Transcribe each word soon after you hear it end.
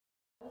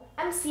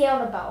I'm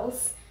Siona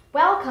Bose.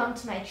 Welcome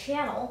to my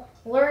channel,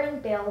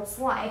 Learning Builds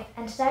Life,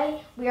 and today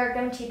we are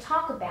going to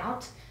talk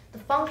about the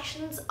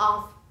functions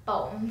of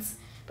bones.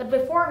 But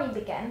before we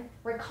begin,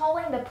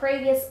 recalling the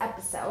previous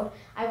episode,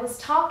 I was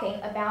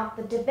talking about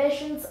the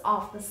divisions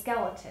of the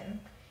skeleton.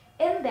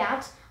 In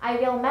that, I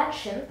will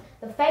mention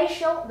the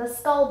facial, the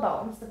skull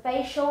bones, the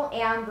facial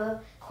and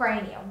the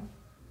cranium.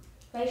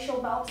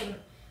 Facial bones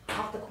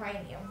of the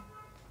cranium.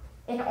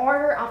 In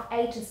order of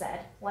A to Z,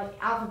 like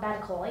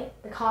alphabetically,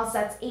 because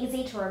that's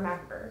easy to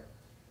remember.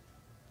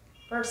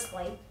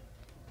 Firstly,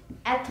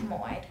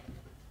 ethmoid.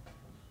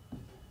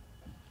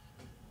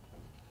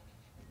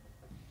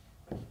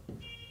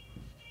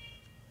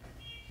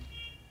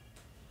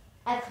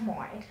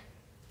 Ethmoid.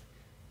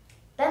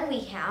 Then we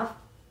have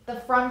the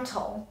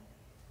frontal.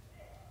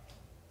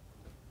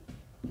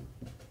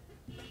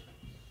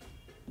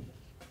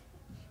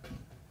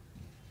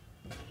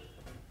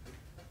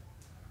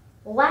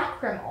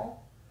 Lacrimal,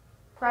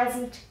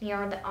 present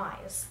near the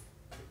eyes,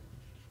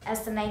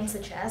 as the name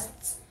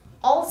suggests.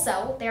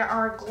 Also, there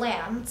are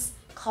glands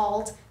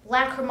called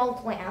lacrimal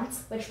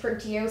glands, which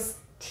produce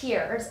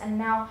tears, and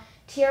now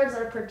tears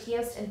are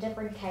produced in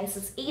different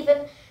cases.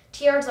 Even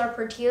tears are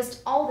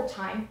produced all the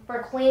time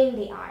for cleaning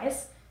the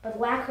eyes, but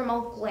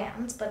lacrimal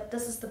glands, but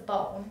this is the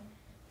bone.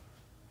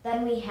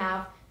 Then we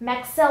have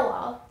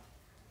maxilla,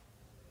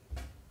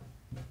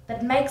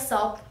 that makes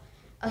up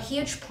a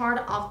huge part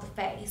of the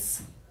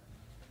face.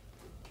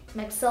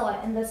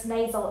 Maxilla in this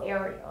nasal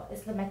area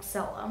is the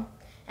maxilla.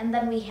 And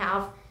then we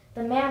have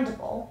the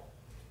mandible.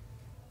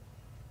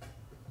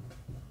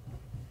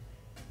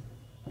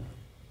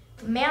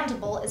 The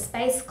mandible is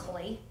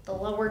basically the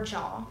lower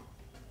jaw.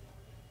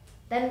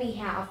 Then we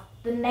have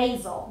the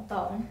nasal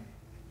bone.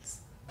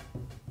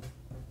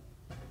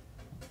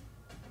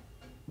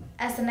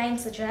 As the name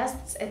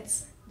suggests,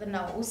 it's the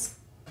nose.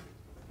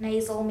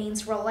 Nasal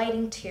means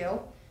relating to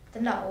the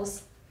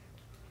nose.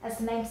 As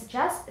the name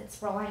suggests,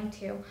 it's relating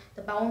to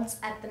the bones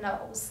at the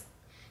nose.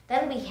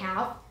 Then we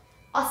have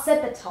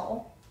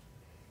occipital.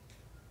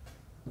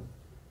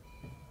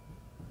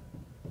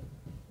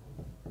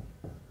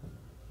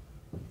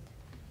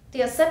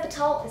 The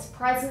occipital is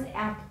present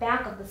at the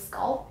back of the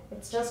skull.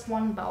 It's just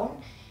one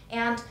bone.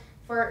 And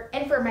for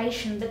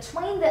information,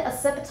 between the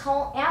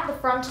occipital and the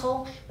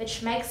frontal,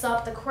 which makes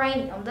up the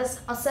cranium, this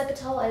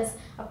occipital is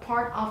a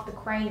part of the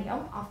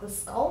cranium of the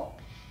skull.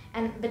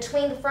 And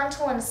between the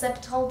frontal and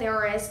occipital,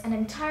 there is an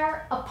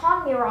entire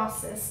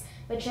aponeurosis,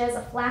 which is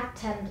a flat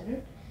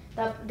tendon.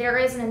 There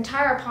is an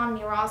entire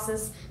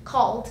aponeurosis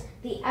called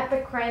the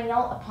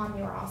epicranial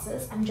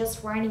aponeurosis. I'm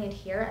just writing it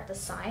here at the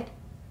side,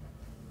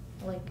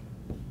 like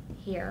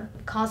here,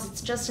 because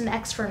it's just an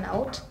extra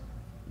note.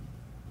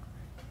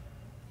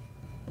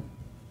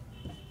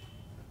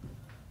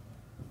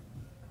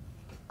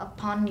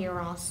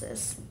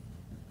 Aponeurosis.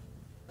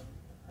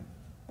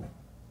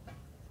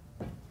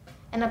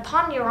 An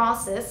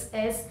aponeurosis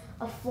is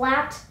a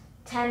flat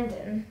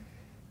tendon.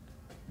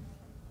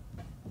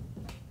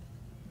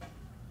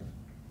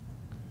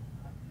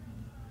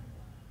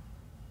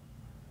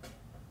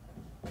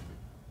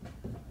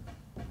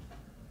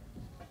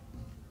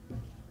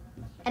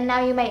 And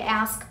now you may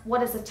ask,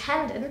 what is a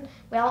tendon?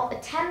 Well,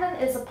 a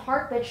tendon is a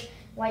part which,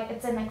 like,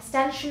 it's an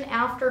extension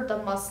after the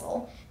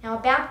muscle. Now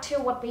back to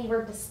what we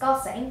were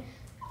discussing.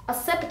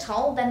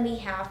 Occipital, then we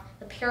have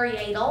the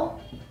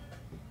parietal.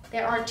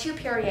 There are two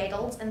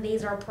parietals, and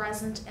these are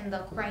present in the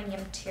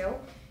cranium too,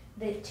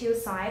 the two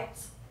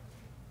sides.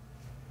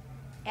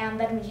 And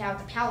then we have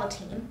the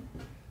palatine,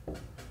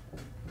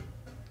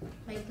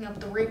 making up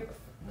the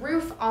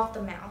roof of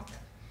the mouth.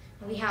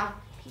 We have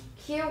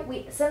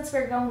PQ, since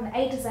we're going in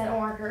A to Z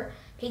order,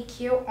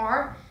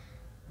 PQR,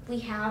 we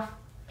have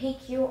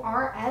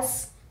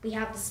PQRS, we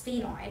have the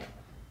sphenoid.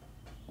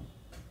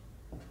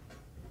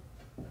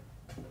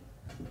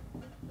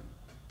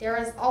 There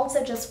is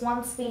also just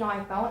one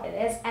sphenoid bone. It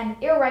is an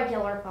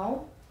irregular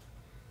bone.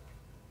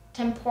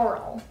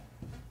 Temporal.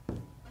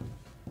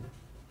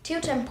 Two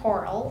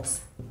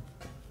temporals,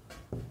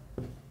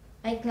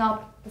 making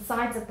up the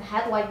sides of the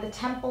head, like the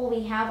temple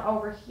we have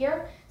over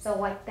here. So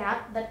like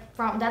that.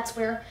 That's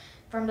where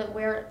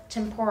the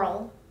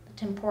temporal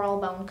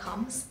bone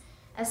comes.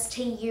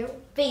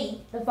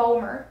 STUV, the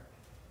vomer.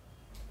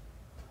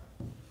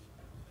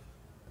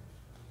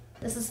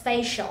 This is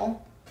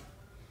facial.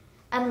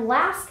 And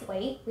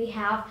lastly, we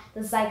have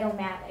the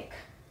zygomatic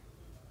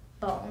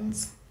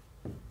bones.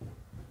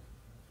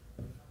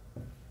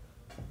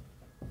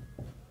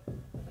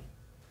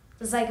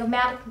 The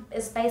zygomatic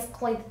is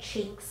basically the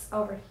cheeks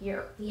over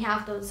here. We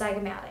have the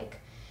zygomatic.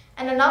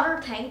 And another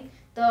thing,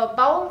 the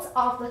bones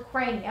of the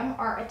cranium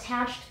are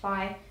attached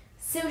by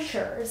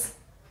sutures.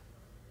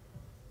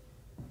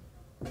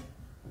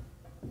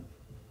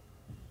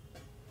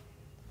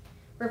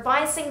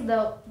 Revising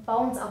the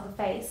bones of the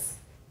face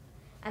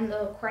and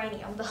the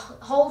cranium, the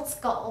whole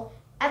skull,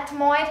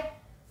 ethmoid,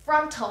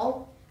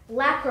 frontal,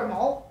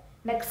 lacrimal,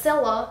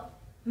 maxilla,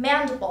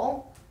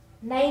 mandible,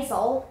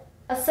 nasal,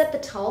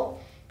 occipital,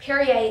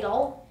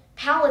 parietal,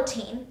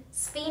 palatine,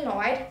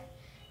 sphenoid,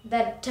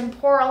 the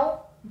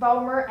temporal,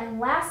 vomer, and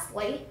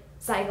lastly,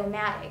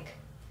 zygomatic.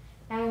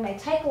 Now you may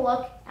take a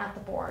look at the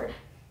board.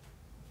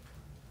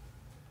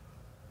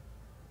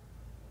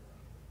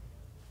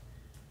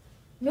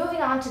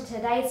 Moving on to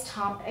today's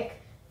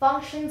topic,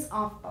 functions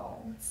of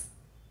bones.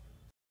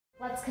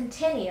 Let's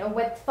continue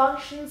with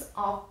functions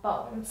of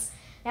bones.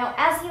 Now,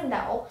 as you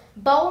know,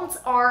 bones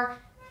are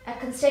a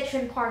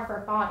constituent part of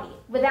our body.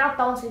 Without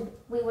bones,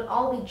 we would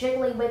all be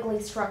jiggly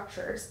wiggly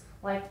structures,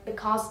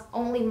 because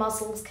only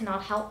muscles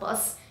cannot help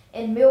us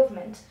in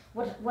movement.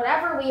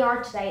 Whatever we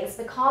are today is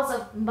because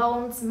of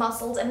bones,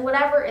 muscles, and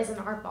whatever is in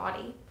our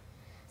body.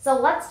 So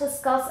let's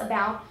discuss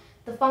about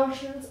the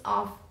functions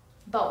of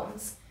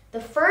bones. The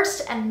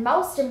first and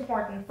most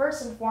important,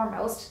 first and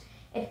foremost,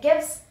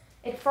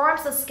 it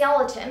forms the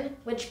skeleton,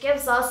 which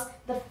gives us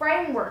the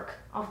framework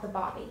of the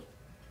body.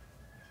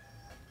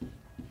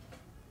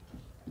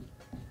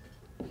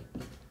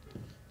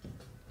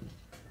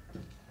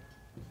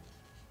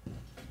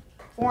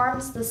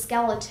 Forms the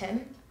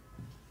skeleton.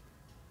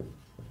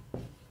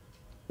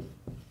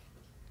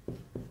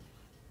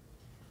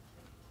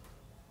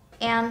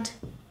 And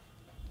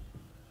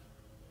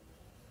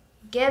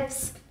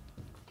gives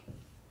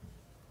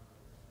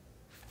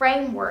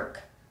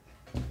framework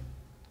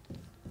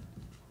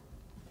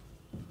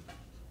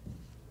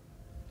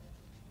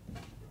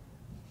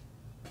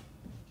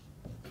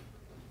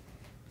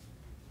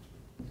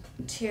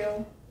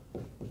to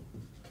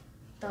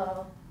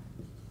the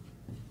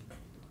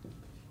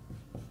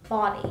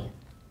body.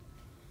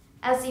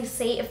 As you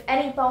see, if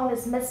any bone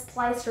is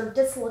misplaced or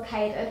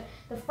dislocated,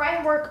 the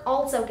framework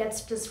also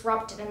gets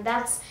disrupted, and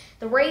that's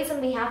the reason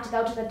we have to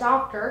go to the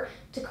doctor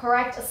to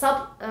correct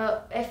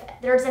if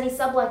there's any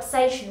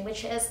subluxation,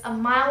 which is a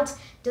mild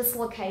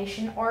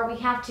dislocation, or we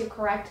have to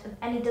correct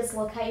any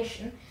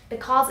dislocation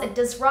because it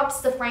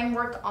disrupts the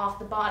framework of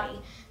the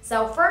body.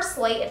 So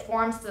firstly, it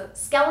forms the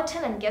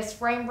skeleton and gives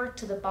framework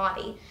to the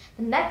body.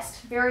 The next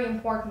very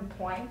important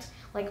point,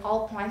 like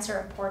all points are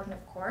important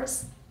of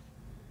course,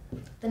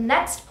 the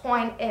next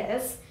point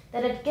is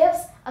that it gives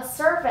a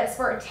surface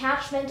for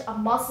attachment of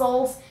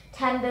muscles,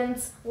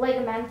 tendons,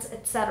 ligaments,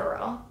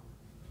 etc.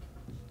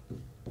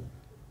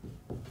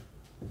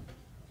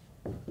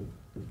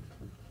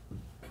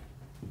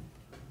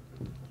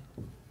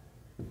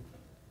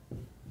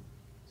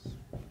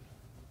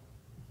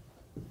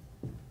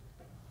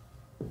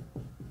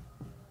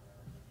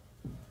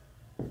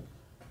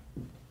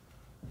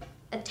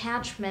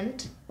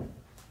 Attachment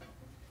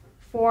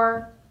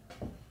for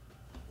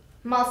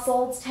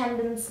muscles,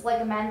 tendons,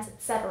 ligaments,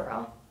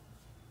 etc.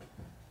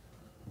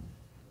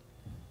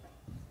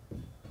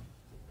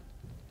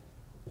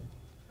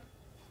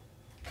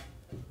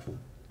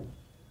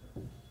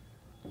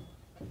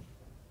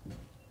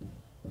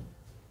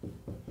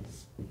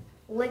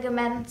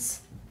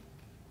 Ligaments,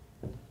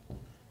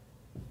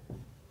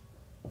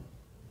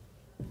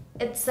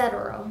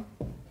 etc.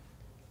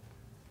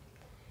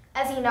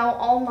 As you know,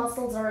 all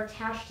muscles are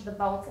attached to the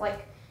bones,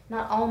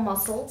 not all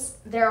muscles.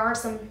 There are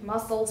some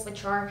muscles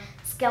which are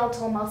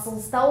skeletal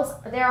muscles.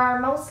 There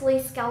are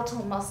mostly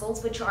skeletal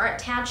muscles which are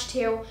attached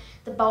to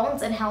the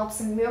bones and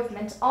helps in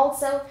movement.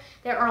 Also,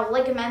 there are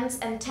ligaments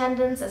and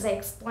tendons, as I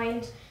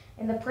explained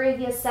in the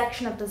previous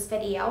section of this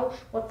video.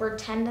 What were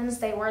tendons?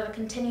 They were the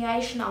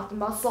continuation of the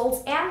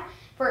muscles. And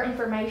for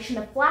information,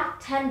 a flat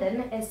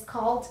tendon is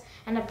called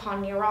an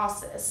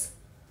aponeurosis.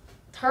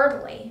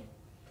 Thirdly,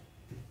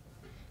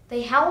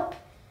 they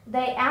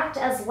act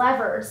as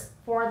levers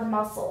for the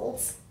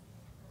muscles,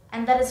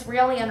 and that is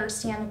really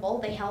understandable.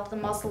 They help the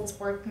muscles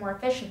work more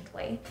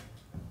efficiently.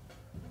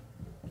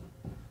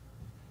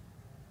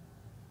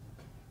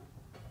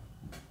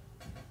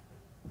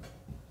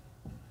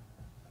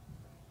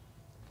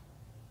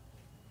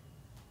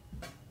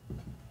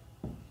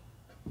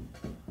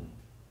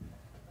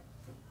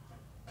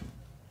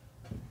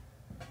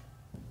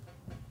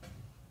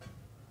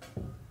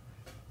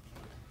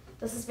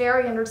 This is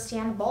very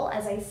understandable.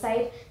 As I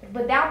say,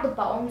 without the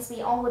bones,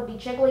 we all would be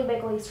jiggly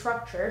wiggly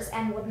structures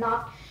and would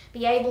not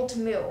be able to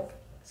move.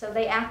 So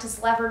they act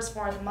as levers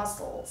for the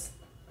muscles.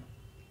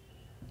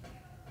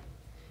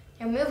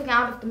 Now moving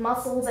out of the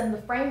muscles and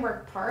the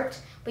framework part,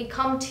 we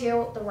come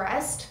to the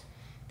rest.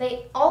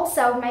 They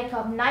also make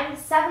up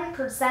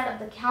 97% of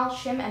the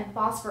calcium and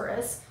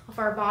phosphorus of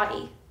our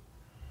body.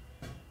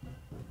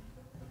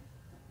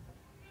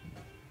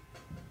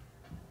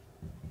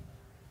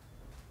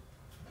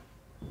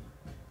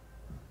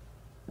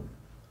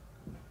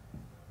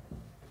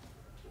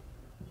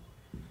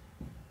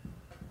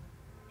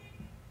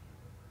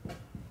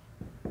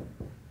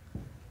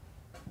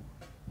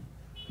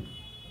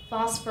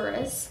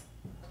 Phosphorus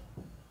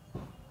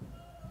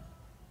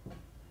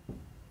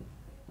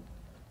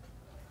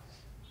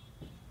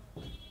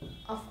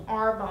of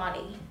our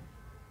body.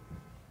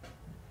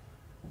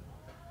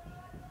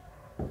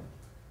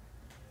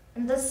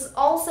 And this is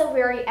also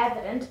very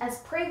evident as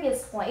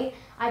previously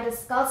I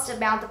discussed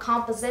about the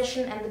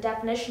composition and the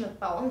definition of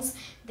bones.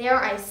 There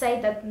I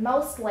say that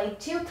mostly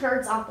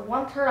 2/3 of the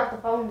 1/3 of the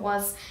bone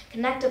was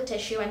connective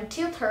tissue and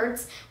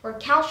 2/3 were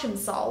calcium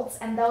salts,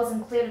 and those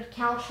included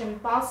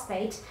calcium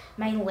phosphate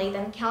mainly,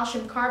 then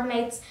calcium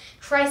carbonates,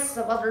 traces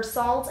of other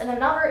salts, and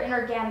another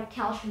inorganic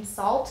calcium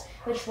salt,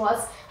 which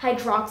was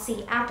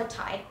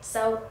hydroxyapatite.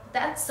 So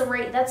that's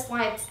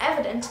why it's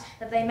evident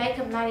that they make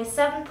up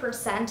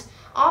 97%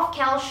 of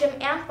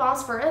calcium and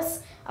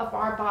phosphorus of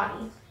our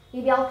body.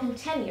 We will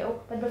continue,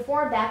 but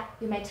before that,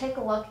 you may take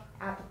a look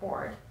at the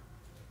board.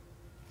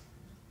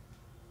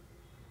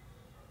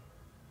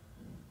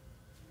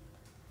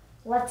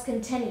 Let's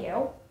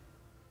continue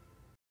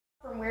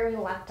from where we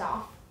left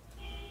off.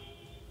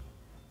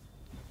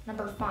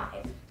 Number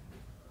 5.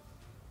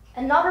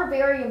 Another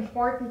very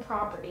important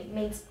property,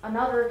 means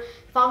another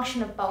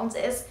function of bones,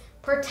 is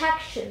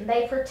protection.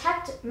 They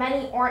protect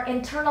many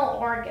internal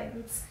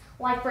organs.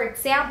 Like, for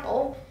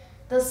example,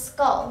 the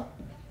skull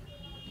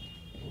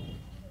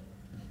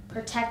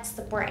protects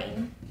the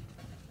brain.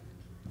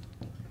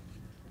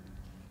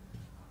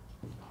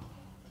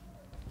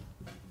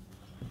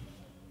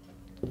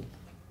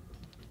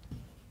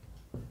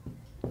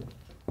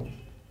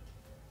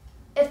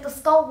 If the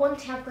skull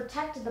wouldn't have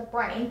protected the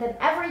brain, then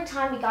every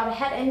time you got a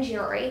head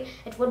injury,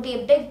 it would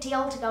be a big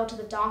deal to go to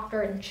the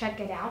doctor and check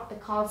it out,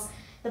 because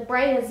the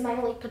brain is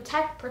mainly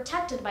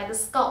protected by the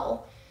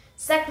skull.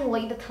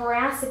 Secondly, the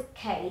thoracic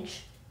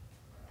cage.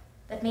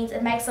 That means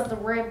it makes up the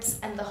ribs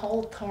and the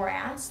whole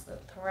thorax, the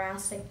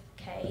thoracic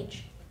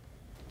cage.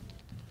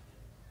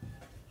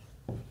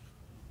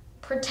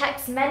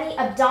 Protects many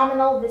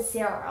abdominal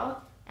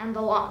viscera and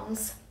the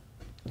lungs.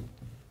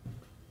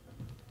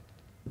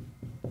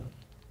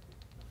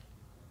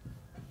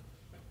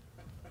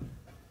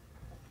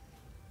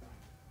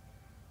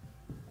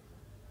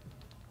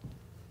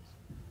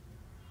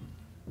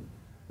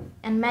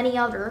 And many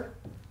other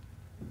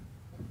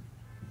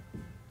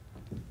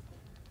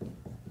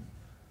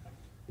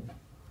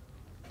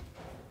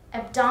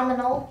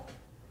abdominal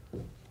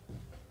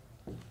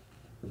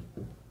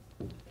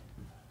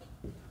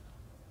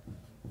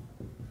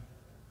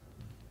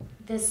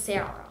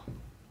viscera.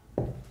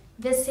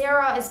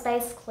 Viscera is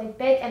basically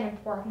big and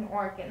important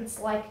organs.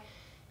 Like,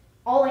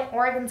 all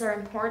organs are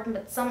important,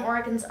 but some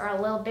organs are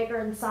a little bigger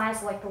in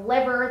size, like the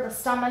liver, the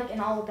stomach,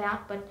 and all of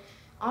that, but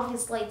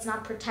obviously it's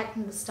not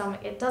protecting the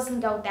stomach. It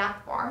doesn't go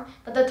that far.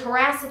 But the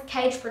thoracic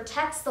cage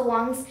protects the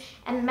lungs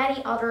and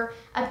many other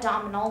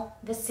abdominal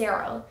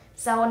viscera.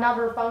 So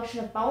another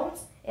function of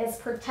bones is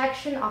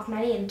protection of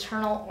many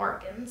internal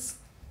organs.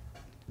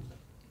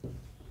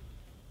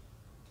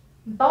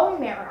 Bone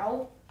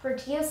marrow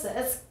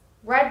produces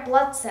red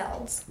blood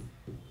cells.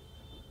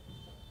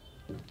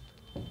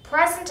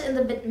 Present in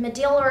the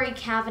medullary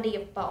cavity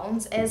of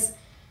bones is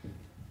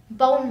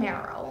bone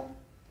marrow.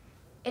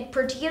 It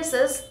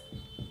produces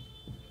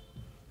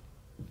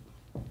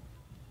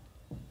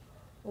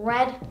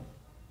red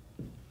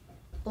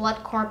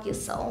blood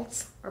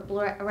corpuscles, or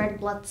red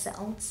blood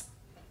cells.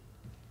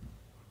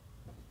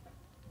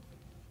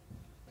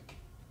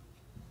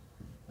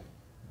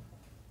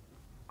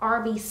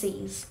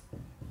 RBCs.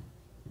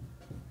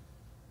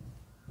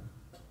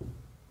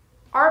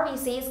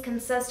 RBCs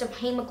consist of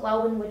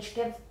hemoglobin, which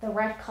gives the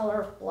red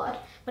color of blood.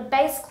 But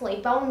basically,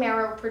 bone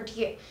marrow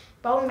produces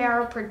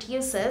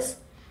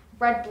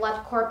red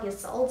blood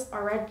corpuscles,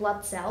 or red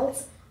blood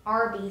cells,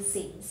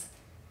 RBCs.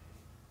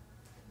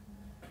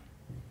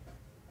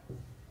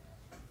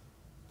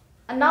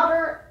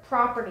 Another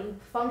property,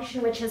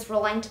 function which is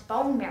related to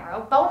bone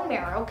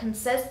marrow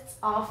consists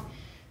of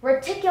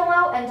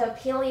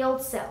reticuloendothelial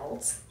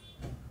cells.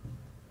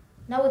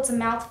 No, it's a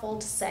mouthful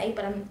to say,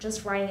 but I'm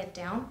just writing it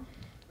down.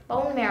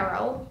 Bone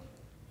marrow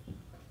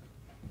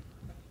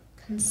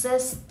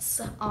consists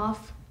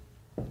of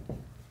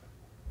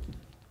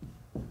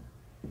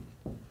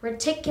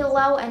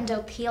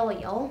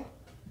reticuloendothelial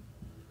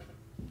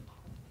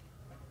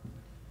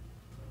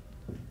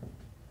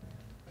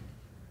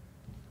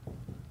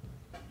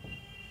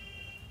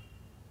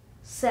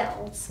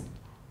cells.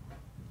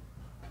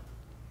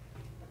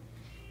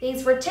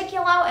 These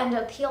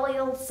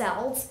reticuloendothelial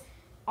cells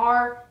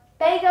are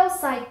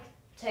phagocytic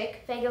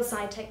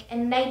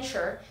in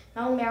nature.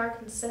 Bone marrow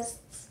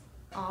consists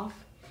of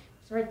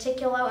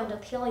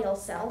reticuloendothelial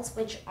cells,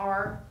 which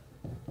are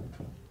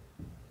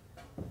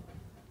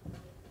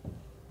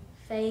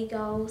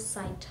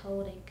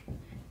phagocytotic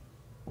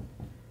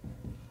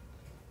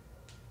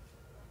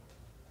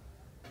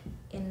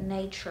in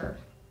nature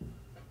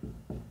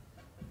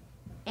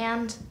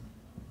and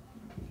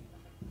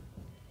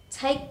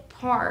take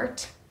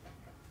part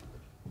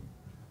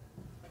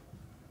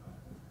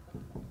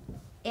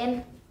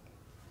in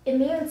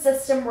immune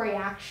system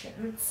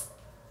reactions.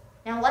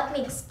 Now let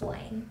me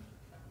explain.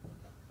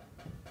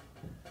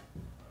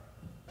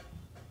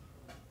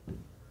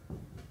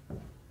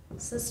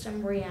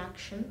 System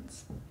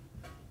reactions.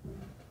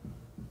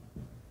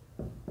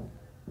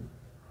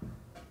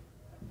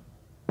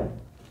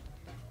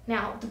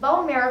 Now, the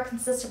bone marrow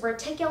consists of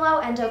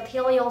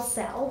reticuloendothelial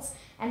cells,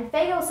 and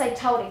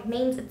phagocytotic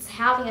means it's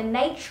having a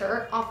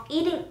nature of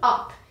eating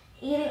up.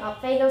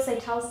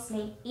 Phagocytosis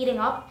means eating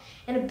up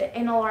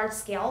in a large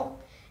scale.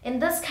 In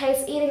this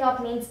case, eating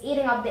up means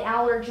eating up the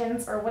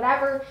allergens or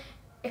whatever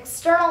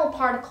external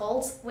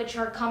particles which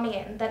are coming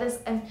in. That is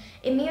an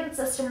immune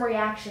system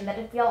reaction that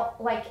it feels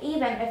like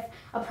even if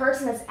a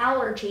person has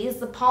allergies,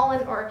 the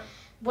pollen or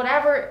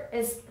whatever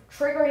is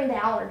triggering the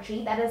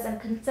allergy, that is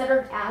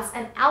considered as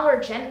an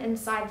allergen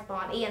inside the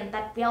body, and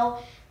that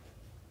will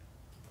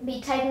be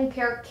taken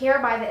care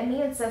by the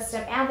immune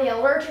system, and the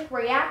allergic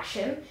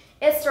reaction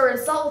is the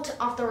result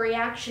of the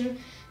reaction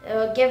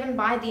given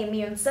by the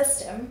immune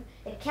system.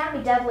 It can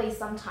be deadly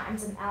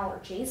sometimes in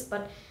allergies,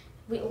 but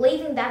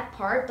leaving that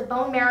part, the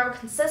bone marrow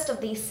consists of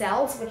these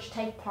cells which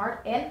take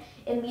part in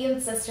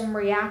immune system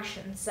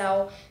reactions.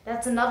 So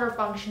that's another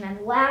function.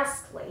 And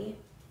lastly,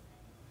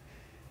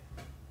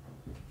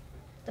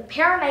 the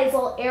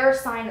paranasal air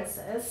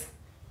sinuses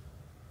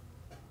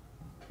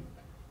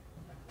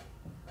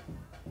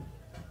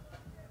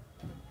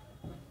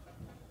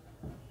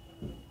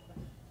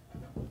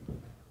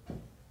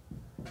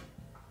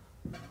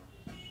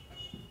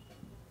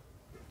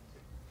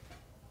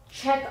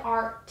check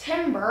our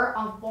timbre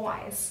of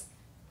voice.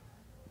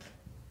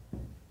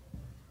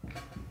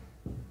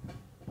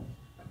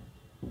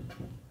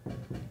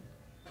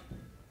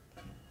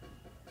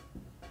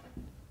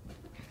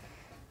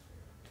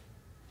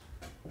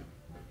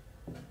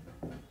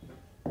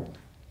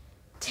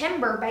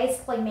 Timbre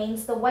basically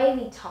means the way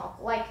we talk.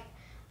 Like,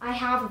 I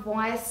have a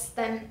voice,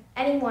 then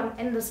anyone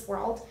in this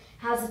world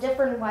has a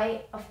different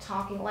way of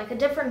talking, like a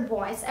different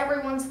voice.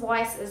 Everyone's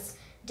voice is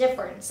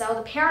different. So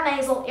the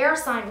paranasal air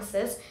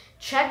sinuses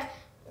check,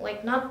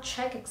 like not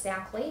check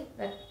exactly,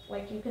 that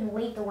like you can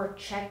leave the word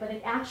check, but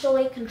it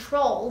actually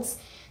controls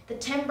the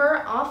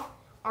timbre of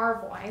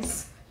our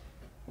voice.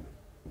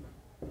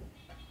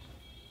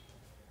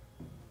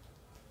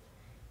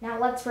 Now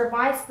let's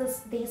revise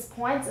these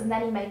points, and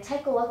then you may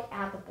take a look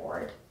at the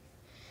board.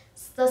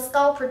 The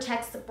skull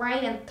protects the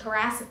brain, and the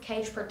thoracic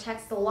cage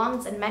protects the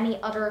lungs and many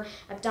other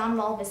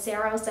abdominal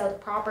viscera. So the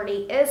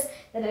property is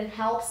that it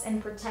helps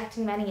in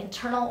protecting many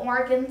internal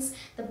organs.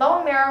 The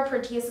bone marrow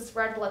produces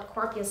red blood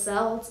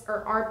corpuscles,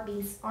 or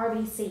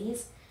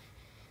RBCs.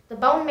 The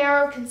bone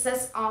marrow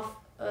consists of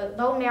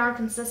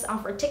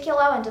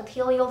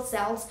reticuloendothelial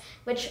cells,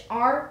 which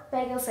are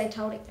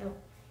phagocytotic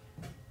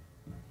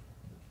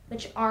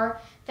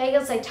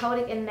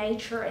in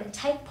nature and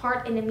take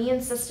part in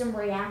immune system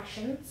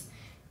reactions.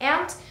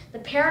 And the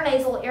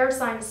paranasal air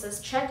sinuses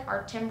check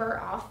our timbre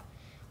of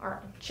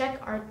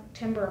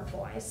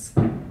voice.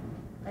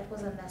 That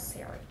was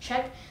unnecessary.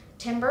 Check the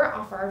timbre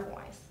of our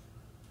voice.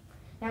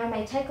 Now I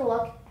may take a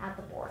look at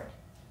the board.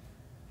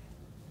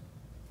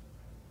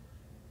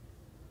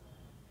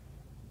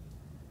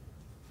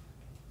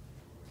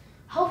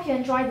 Hope you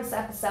enjoyed this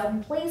episode,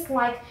 and please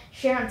like,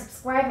 share, and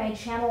subscribe my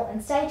channel,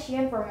 and stay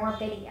tuned for more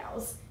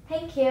videos.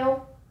 Thank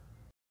you.